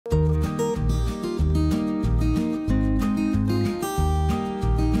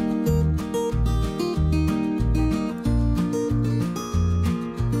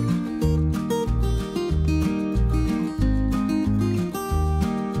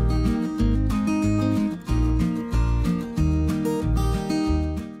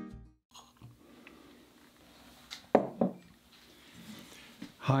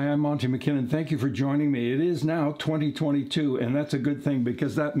Hi, I'm Monty McKinnon. Thank you for joining me. It is now 2022, and that's a good thing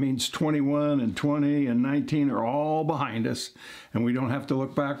because that means 21 and 20 and 19 are all behind us, and we don't have to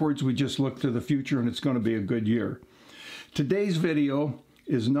look backwards. We just look to the future, and it's going to be a good year. Today's video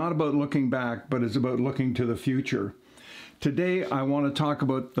is not about looking back, but it's about looking to the future. Today, I want to talk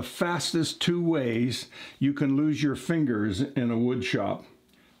about the fastest 2 ways you can lose your fingers in a wood shop.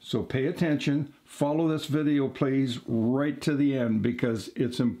 So pay attention, follow this video please right to the end because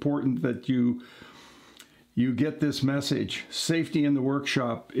it's important that you get this message. Safety in the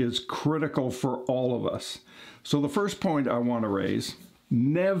workshop is critical for all of us. So the first point I want to raise,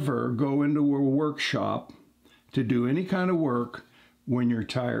 never go into a workshop to do any kind of work when you're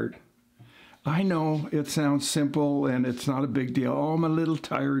tired. I know it sounds simple and it's not a big deal. Oh, I'm a little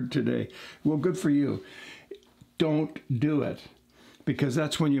tired today. Well, good for you. Don't do it, because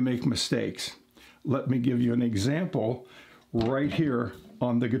that's when you make mistakes. Let me give you an example right here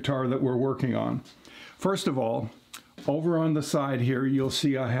on the guitar that we're working on. First of all, over on the side here, you'll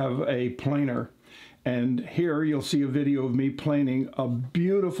see I have a planer. And here you'll see a video of me planing a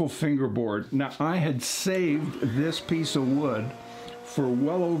beautiful fingerboard. Now, I had saved this piece of wood for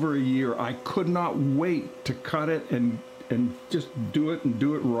well over a year. I could not wait to cut it and just do it and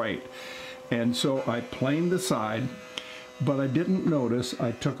do it right. And so I planed the side, but I didn't notice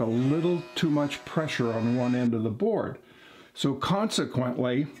I took a little too much pressure on one end of the board. So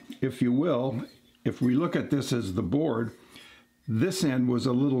consequently, if you will, if we look at this as the board, this end was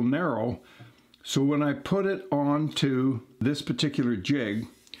a little narrow. So when I put it onto this particular jig,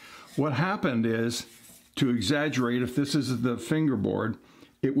 what happened is, to exaggerate, if this is the fingerboard,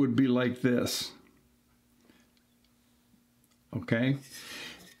 it would be like this. Okay?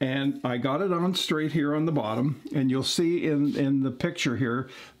 And I got it on straight here on the bottom, and you'll see in the picture here,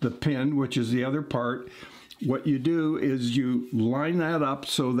 the pin, which is the other part. What you do is you line that up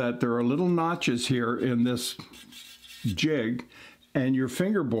so that there are little notches here in this jig, and your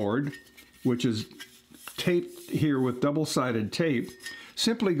fingerboard, which is taped here with double-sided tape,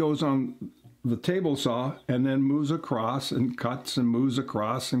 simply goes on the table saw and then moves across and cuts and moves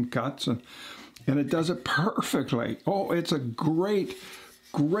across and cuts, and it does it perfectly. Oh, it's a great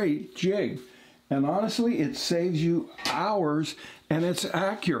jig, and honestly it saves you hours, and it's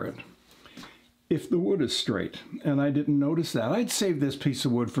accurate if the wood is straight. And I didn't notice that. I'd saved this piece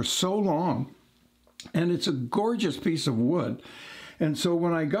of wood for so long, and it's a gorgeous piece of wood. And so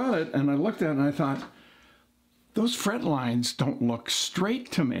when I got it and I looked at it and I thought, those fret lines don't look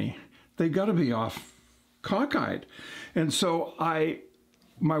straight to me. They got to be off cockeyed. And so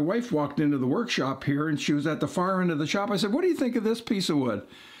my wife walked into the workshop here, and she was at the far end of the shop. I said, what do you think of this piece of wood?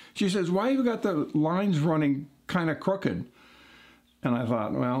 She says, why have you got the lines running kind of crooked? And I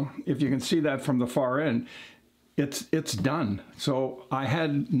thought, well, if you can see that from the far end, it's done. So I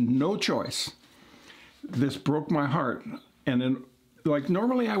had no choice. This broke my heart. And then, like,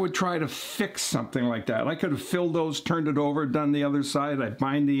 normally I would try to fix something like that. I could have filled those, turned it over, done the other side. I'd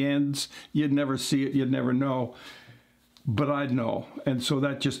bind the ends. You'd never see it. You'd never know. But I'd know, and so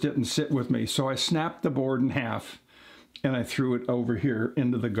that just didn't sit with me. So I snapped the board in half, and I threw it over here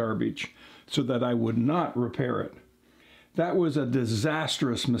into the garbage so that I would not repair it. That was a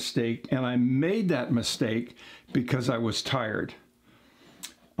disastrous mistake, and I made that mistake because I was tired.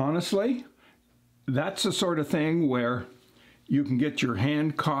 Honestly, that's the sort of thing where you can get your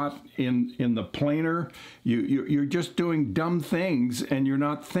hand caught in the planer. You're just doing dumb things and you're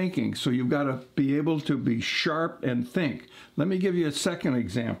not thinking. So you've got to be able to be sharp and think. Let me give you a second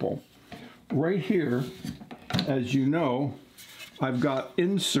example. Right here, as you know, I've got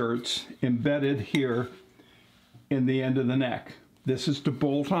inserts embedded here in the end of the neck. This is to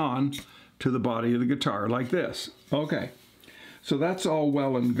bolt on to the body of the guitar like this. Okay, so that's all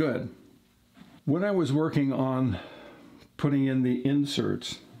well and good. When I was working on putting in the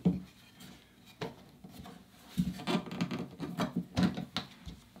inserts,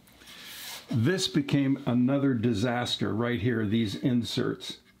 this became another disaster right here, these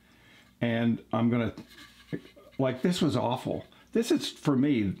inserts. And I'm gonna, like, this was awful. This is, for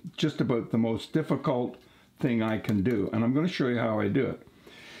me, just about the most difficult thing I can do. And I'm gonna show you how I do it.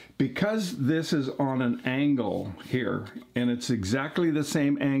 Because this is on an angle here, and it's exactly the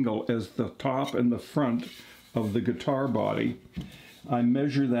same angle as the top and the front of the guitar body, I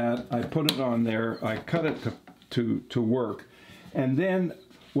measure that, I put it on there, I cut it to work, and then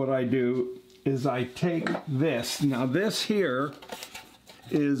what I do is I take this. Now this here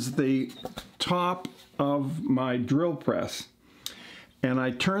is the top of my drill press, and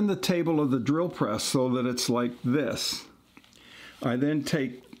I turn the table of the drill press so that it's like this. I then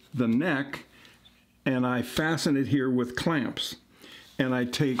take the neck and I fasten it here with clamps. and I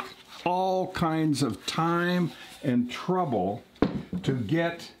take all kinds of time and trouble to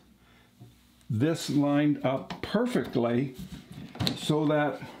get this lined up perfectly so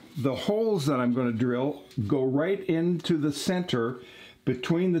that the holes that I'm going to drill go right into the center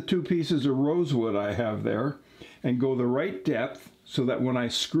between the two pieces of rosewood I have there, and go the right depth so that when I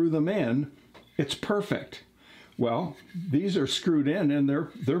screw them in, it's perfect. Well, these are screwed in, and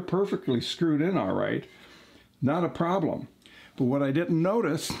they're perfectly screwed in all right. Not a problem. But what I didn't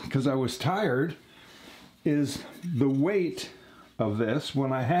notice, because I was tired, is the weight of this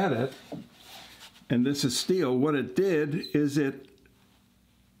when I had it, and this is steel, what it did is it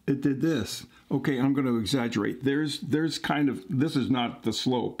did this. Okay, I'm going to exaggerate. There's kind of, this is not the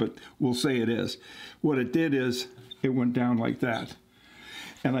slope, but we'll say it is. What it did is it went down like that,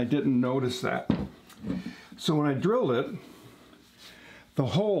 and I didn't notice that. So when I drilled it, the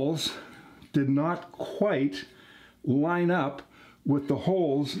holes did not quite line up with the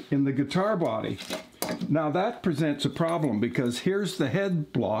holes in the guitar body. Now that presents a problem, because here's the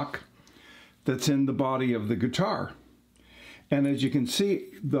head block that's in the body of the guitar. And as you can see,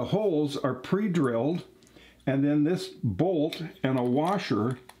 the holes are pre-drilled, and then this bolt and a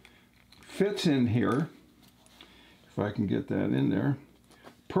washer fits in here, if I can get that in there,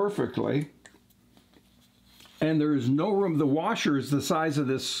 perfectly. And there is no room. The washer is the size of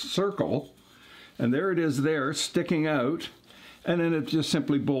this circle, and there it is there, sticking out, and then it just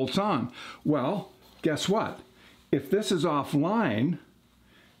simply bolts on. Well, guess what? If this is offline,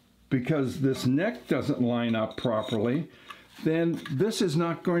 because this neck doesn't line up properly, then this is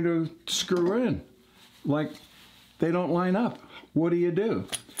not going to screw in. Like, they don't line up. What do you do?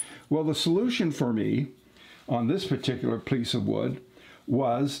 Well, the solution for me on this particular piece of wood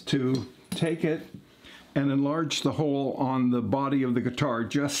was to take it and enlarge the hole on the body of the guitar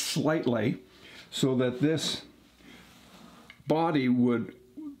just slightly, so that this body would,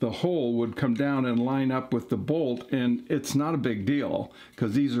 the hole would come down and line up with the bolt. And it's not a big deal,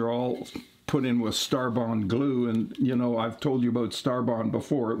 because these are all put in with Starbond glue, and you know, I've told you about Starbond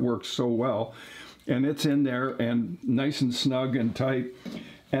before. It works so well, and it's in there and nice and snug and tight,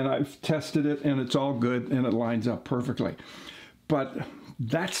 and I've tested it and it's all good and it lines up perfectly. But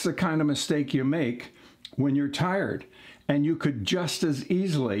that's the kind of mistake you make when you're tired, and you could just as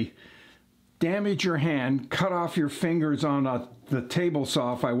easily damage your hand, cut off your fingers on the table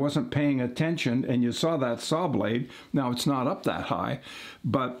saw if I wasn't paying attention, and you saw that saw blade. Now it's not up that high,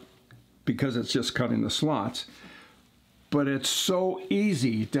 but because it's just cutting the slots. But it's so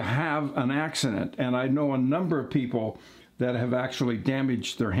easy to have an accident, and I know a number of people that have actually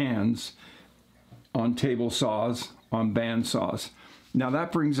damaged their hands on table saws, on band saws. Now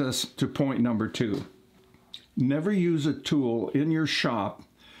that brings us to point number 2. Never use a tool in your shop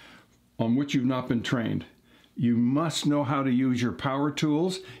on which you've not been trained. You must know how to use your power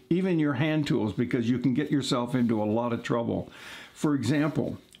tools, even your hand tools, because you can get yourself into a lot of trouble. For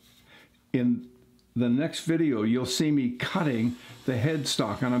example, in the next video, you'll see me cutting the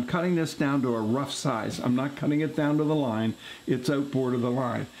headstock, and I'm cutting this down to a rough size. I'm not cutting it down to the line. It's outboard of the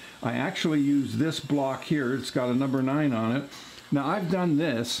line. I actually use this block here. It's got a number 9 on it. Now, I've done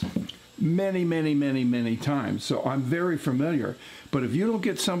this many times, so I'm very familiar. But if you don't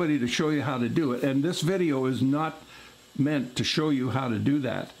get somebody to show you how to do it, and this video is not meant to show you how to do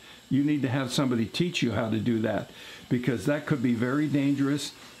that, you need to have somebody teach you how to do that, because that could be very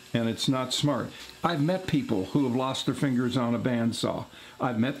dangerous, and it's not smart. I've met people who have lost their fingers on a bandsaw.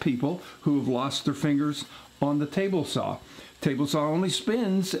 I've met people who have lost their fingers on the table saw. Table saw only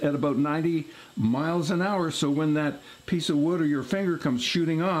spins at about 90 miles an hour, so when that piece of wood or your finger comes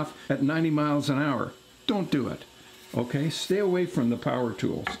shooting off at 90 miles an hour, don't do it. Okay? Stay away from the power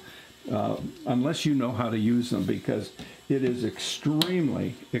tools unless you know how to use them, because it is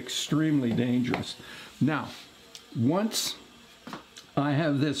extremely dangerous. Now, once I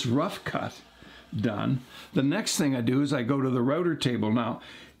have this rough cut done, the next thing I do is I go to the router table. Now,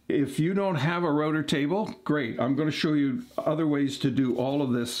 if you don't have a router table, great. I'm going to show you other ways to do all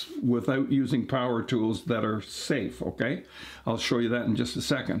of this without using power tools that are safe, okay? I'll show you that in just a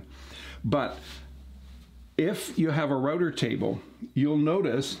second. But if you have a router table, you'll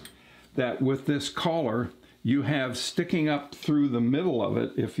notice that with this collar, you have sticking up through the middle of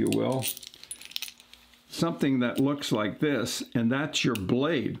it, if you will, something that looks like this, and that's your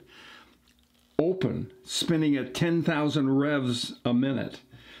blade, open, spinning at 10,000 revs a minute.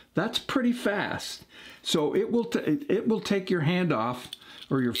 That's pretty fast. So it will take your hand off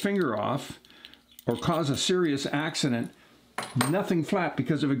or your finger off or cause a serious accident. Nothing flat,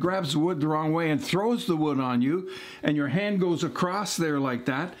 because if it grabs the wood the wrong way and throws the wood on you and your hand goes across there like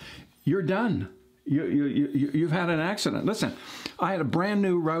that, you're done. you've had an accident. Listen, I had a brand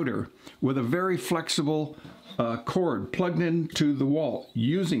new router with a very flexible cord plugged into the wall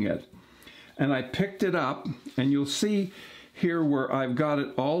using it. And I picked it up, and you'll see here where I've got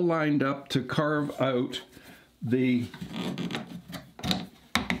it all lined up to carve out the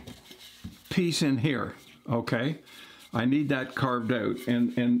piece in here, okay? I need that carved out,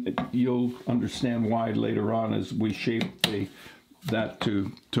 and you'll understand why later on as we shape that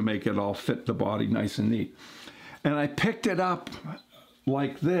to make it all fit the body nice and neat. And I picked it up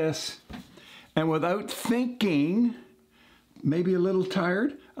like this, and without thinking, maybe a little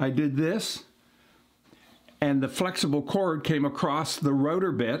tired, I did this, and the flexible cord came across the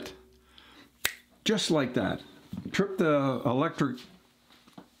router bit, just like that. Tripped the electric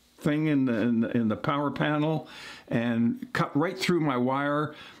thing in the power panel and cut right through my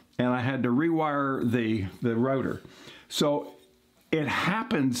wire, and I had to rewire the router. So it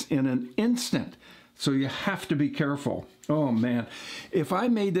happens in an instant, so you have to be careful. Oh man, if I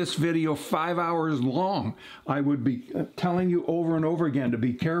made this video 5 hours long, I would be telling you over and over again to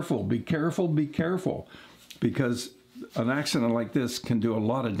be careful, be careful, be careful, because an accident like this can do a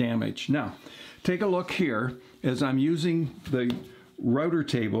lot of damage. Now, take a look here as I'm using the router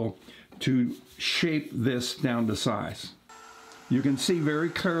table to shape this down to size. You can see very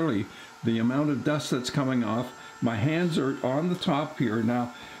clearly the amount of dust that's coming off. My hands are on the top here.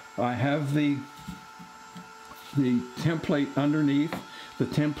 Now, I have the template underneath. The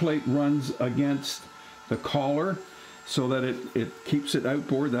template runs against the collar so that it keeps it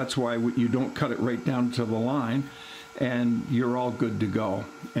outboard. That's why you don't cut it right down to the line, and you're all good to go.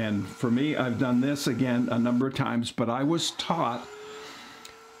 And for me, I've done this again a number of times, but I was taught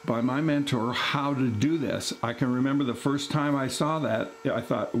by my mentor how to do this. I can remember the first time I saw that, I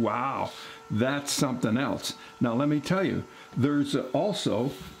thought, wow, that's something else. Now let me tell you, there's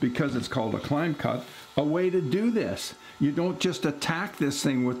also, because it's called a climb cut, a way to do this. You don't just attack this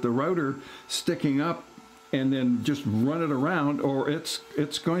thing with the router sticking up and then just run it around, or it's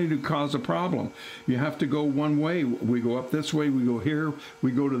going to cause a problem. You have to go one way. We go up this way, we go here,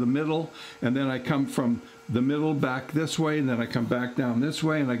 we go to the middle, and then I come from the middle back this way, and then I come back down this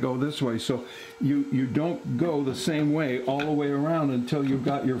way, and I go this way. So you don't go the same way all the way around until you've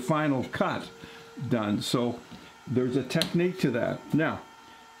got your final cut done. So there's a technique to that. Now,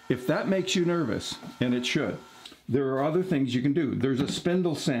 if that makes you nervous, and it should, there are other things you can do. There's a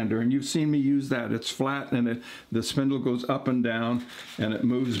spindle sander, and you've seen me use that. It's flat, and the spindle goes up and down, and it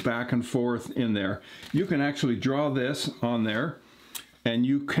moves back and forth in there. You can actually draw this on there, and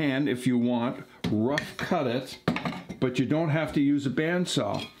you can, if you want, rough cut it, but you don't have to use a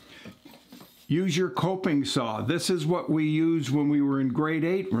bandsaw. Use your coping saw. This is what we used when we were in grade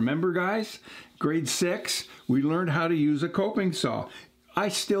 8. Remember, guys? Grade 6, we learned how to use a coping saw. I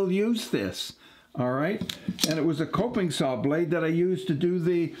still use this, all right? And it was a coping saw blade that I used to do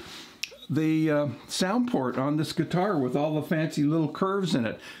the sound port on this guitar with all the fancy little curves in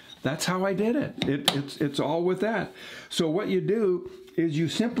it. That's how I did it. It's all with that. So what you do is you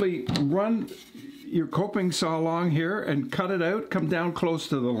simply run your coping saw along here and cut it out, come down close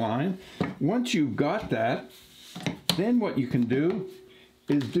to the line. Once you've got that, then what you can do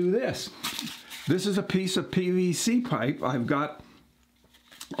is do this. This is a piece of PVC pipe. I've got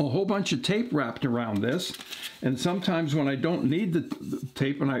a whole bunch of tape wrapped around this, and sometimes when I don't need the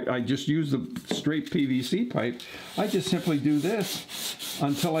tape and I just use the straight PVC pipe, I just simply do this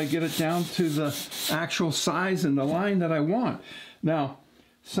until I get it down to the actual size and the line that I want. Now,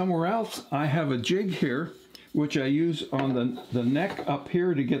 somewhere else, I have a jig here, which I use on the neck up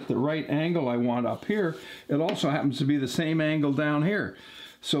here to get the right angle I want up here. It also happens to be the same angle down here.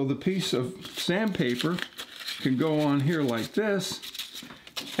 So the piece of sandpaper can go on here like this,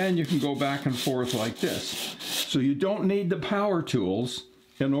 and you can go back and forth like this. So you don't need the power tools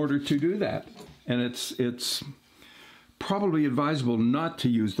in order to do that. And it's probably advisable not to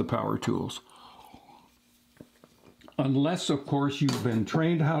use the power tools. Unless, of course, you've been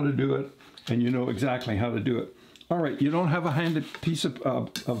trained how to do it and you know exactly how to do it. All right, you don't have a handed piece of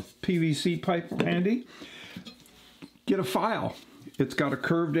PVC pipe handy? Get a file. It's got a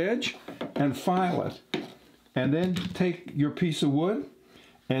curved edge, and file it. And then take your piece of wood,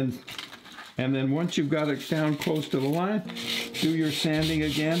 and then once you've got it down close to the line, do your sanding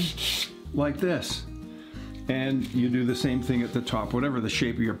again like this. And you do the same thing at the top, whatever the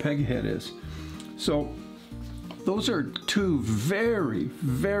shape of your peg head is. So those are two very,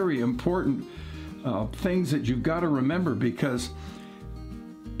 very important things that you've got to remember, because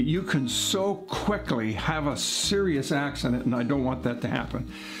you can so quickly have a serious accident, and I don't want that to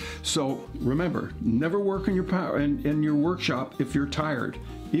happen. So remember, never work in your workshop if you're tired,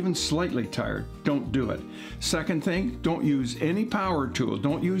 even slightly tired. Don't do it. Second thing, don't use any power tool.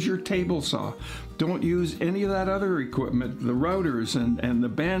 Don't use your table saw. Don't use any of that other equipment, the routers and the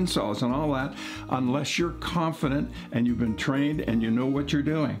band saws and all that, unless you're confident and you've been trained and you know what you're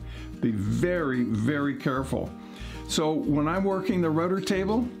doing. Be very, very careful. So when I'm working the router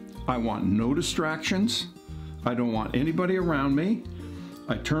table, I want no distractions. I don't want anybody around me.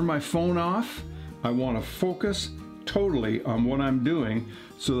 I turn my phone off. I want to focus totally on what I'm doing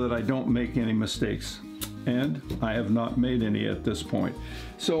so that I don't make any mistakes. And I have not made any at this point.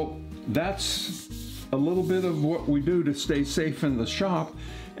 So that's a little bit of what we do to stay safe in the shop,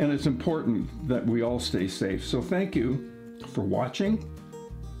 and it's important that we all stay safe. So thank you for watching.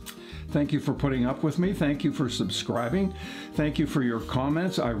 Thank you for putting up with me. Thank you for subscribing. Thank you for your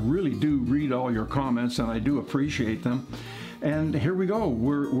comments. I really do read all your comments, and I do appreciate them. And here we go.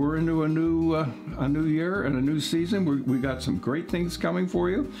 We're into a new year and a new season. We got some great things coming for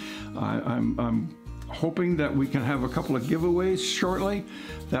you. I'm hoping that we can have a couple of giveaways shortly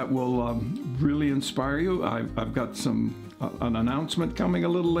that will really inspire you. I've got an announcement coming a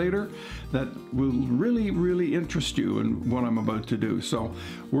little later that will really interest you in what I'm about to do. So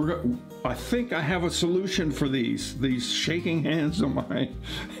I think I have a solution for these shaking hands of mine.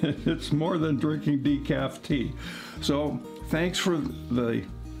 It's more than drinking decaf tea. So thanks for the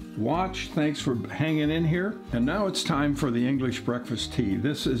watch. Thanks for hanging in here. And now it's time for the English breakfast tea.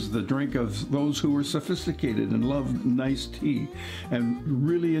 This is the drink of those who are sophisticated and love nice tea and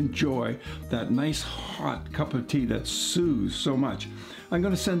really enjoy that nice hot cup of tea that soothes so much. I'm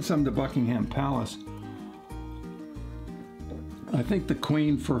going to send some to Buckingham Palace. I think the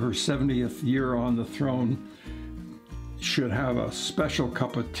Queen, for her 70th year on the throne, should have a special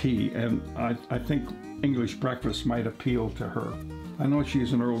cup of tea, and I think English breakfast might appeal to her. I know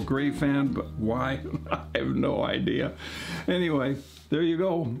she's an Earl Grey fan, but why? I have no idea. Anyway, there you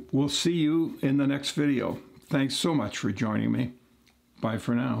go. We'll see you in the next video. Thanks so much for joining me. Bye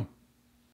for now.